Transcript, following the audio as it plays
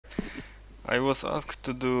I was asked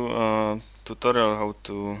to do a tutorial how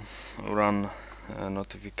to run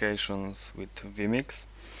notifications with vMix.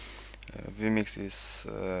 vMix is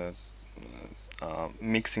a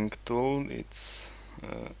mixing tool. It's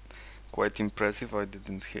quite impressive. I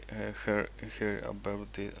didn't hear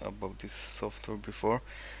about this software before.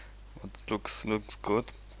 It looks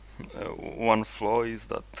good. One flaw is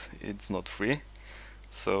that it's not free.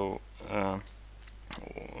 So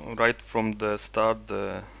right from the start,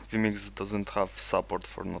 the vMix doesn't have support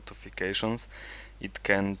for notifications. It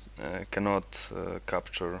cannot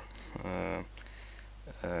capture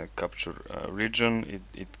region.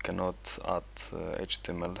 It cannot add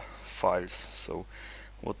HTML files. So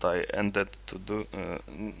what I ended to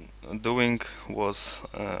doing was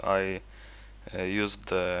used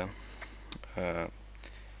the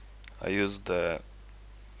I used the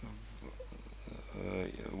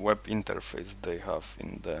web interface they have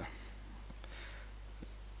in the.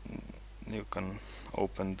 You can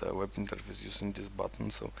open the web interface using this button.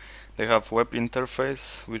 So they have web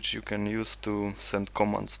interface which you can use to send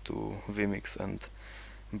commands to vMix and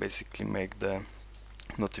basically make the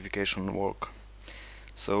notification work.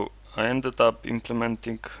 So I ended up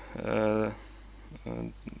implementing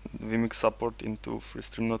vMix support into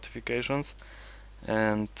FreeStream notifications,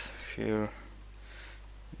 and here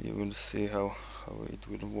you will see how it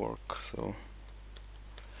will work. So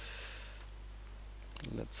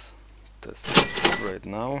let's test it right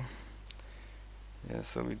now. Yeah,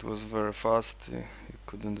 so it was very fast. You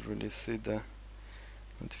couldn't really see the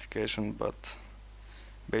notification, but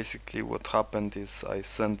basically what happened is I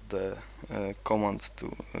sent the commands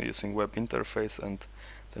to using web interface, and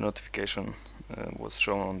the notification was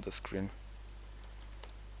shown on the screen.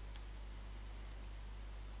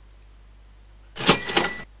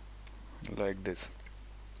 Like this.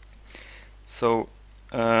 So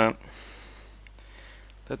let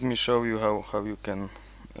me show you how you can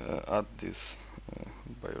add this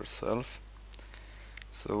by yourself.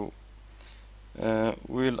 So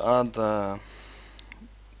we'll add a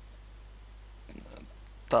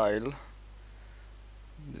tile.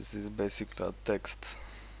 This is basically a text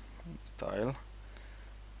tile,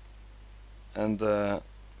 and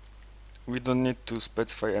we don't need to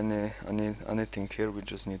specify anything here. We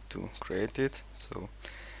just need to create it. So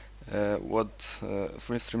what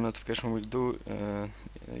FreeStream notification will do,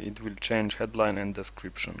 it will change headline and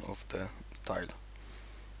description of the tile,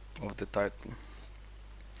 of the title.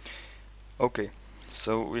 Okay,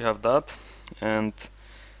 so we have that, and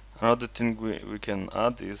another thing we can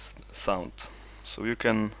add is sound. So you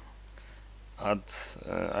can add,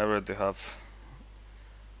 I already have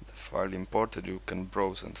the file imported. You can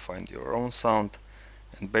browse and find your own sound,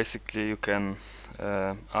 and basically you can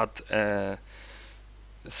add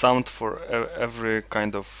sound for every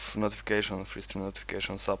kind of notification, FreeStream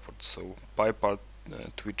notification support. So PayPal,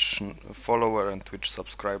 Twitch follower and Twitch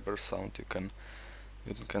subscriber sound, you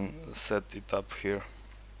can set it up here.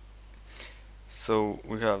 So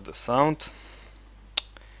we have the sound,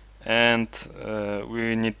 and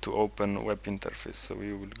we need to open web interface. So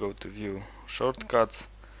we will go to view shortcuts,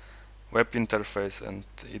 web interface, and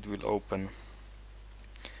it will open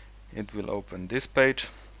this page,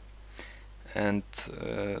 and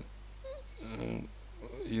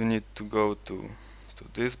you need to go to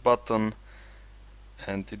this button,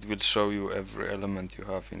 and it will show you every element you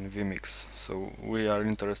have in vMix. So we are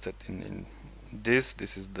interested in this.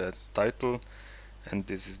 This is the title, and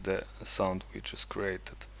this is the sound we just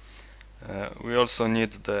created. We also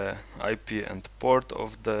need the IP and port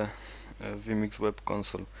of the vMix web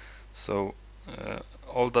console. So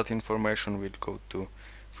all that information will go to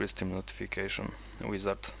FreeStream notification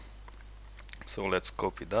wizard. So let's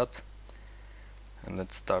copy that, and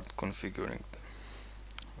let's start configuring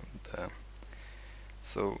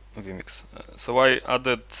so vMix. So I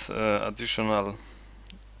added additional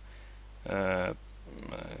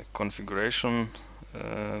configuration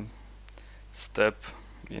step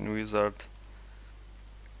in wizard,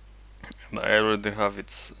 and I already have it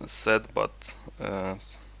set, but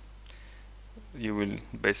you will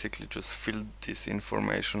basically just fill this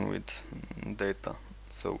information with data.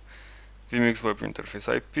 So vMix web interface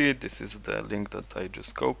IP, this is the link that I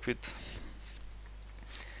just copied.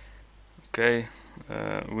 Okay,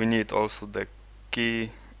 we need also the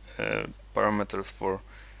key parameters for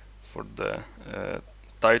the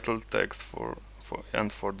title text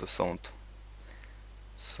and for the sound.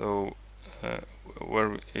 So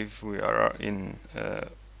if we are in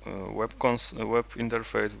web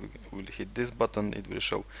interface, we will hit this button. It will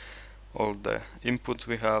show all the inputs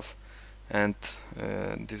we have, and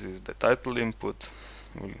this is the title input.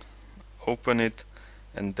 We'll open it,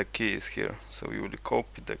 and the key is here. So you will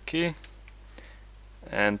copy the key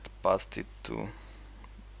and passed it to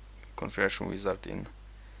configuration wizard in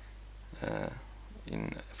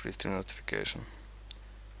FreeStream notification.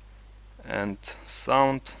 And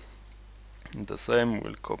sound, the same,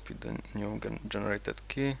 we'll copy the new generated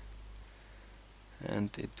key and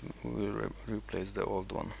it will replace the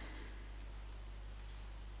old one.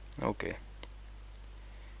 Okay,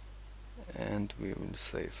 and we will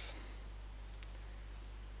save.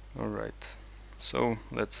 Alright, so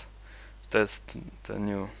let's test the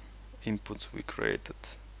new inputs we created.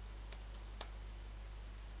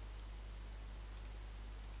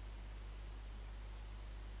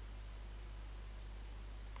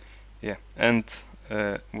 Yeah, and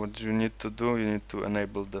what you need to do, you need to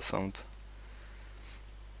enable the sound.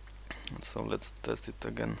 So let's test it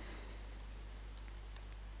again.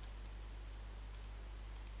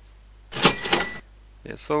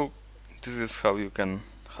 Yeah, so this is how you can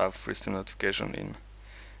have FreeStream notification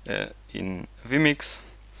in vMix.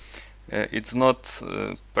 It's not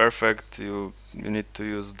perfect. You need to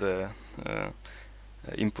use the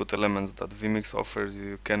input elements that vMix offers.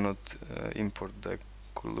 You cannot import the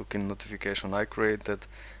cool looking notification I created,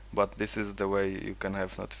 but this is the way you can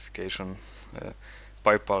have notification,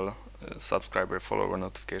 PayPal subscriber follower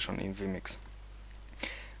notification in vMix.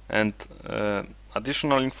 And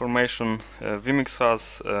additional information, vMix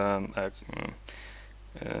has a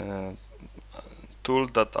tool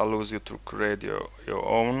that allows you to create your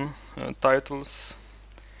own titles,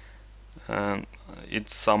 and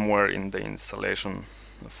it's somewhere in the installation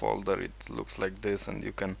folder. It looks like this, and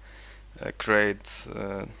you can create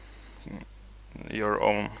your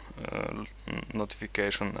own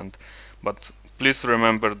notification. But please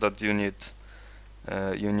remember that you need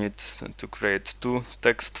to create 2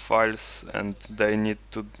 text files, and they need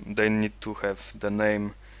to have the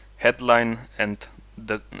name headline, and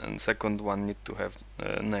the second one need to have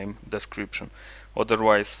name description.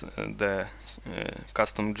 Otherwise the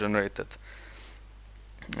custom generated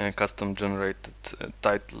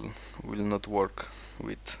title will not work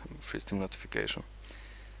with FreeStream notification.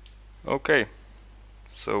 Okay,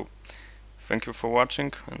 so thank you for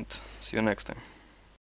watching and see you next time.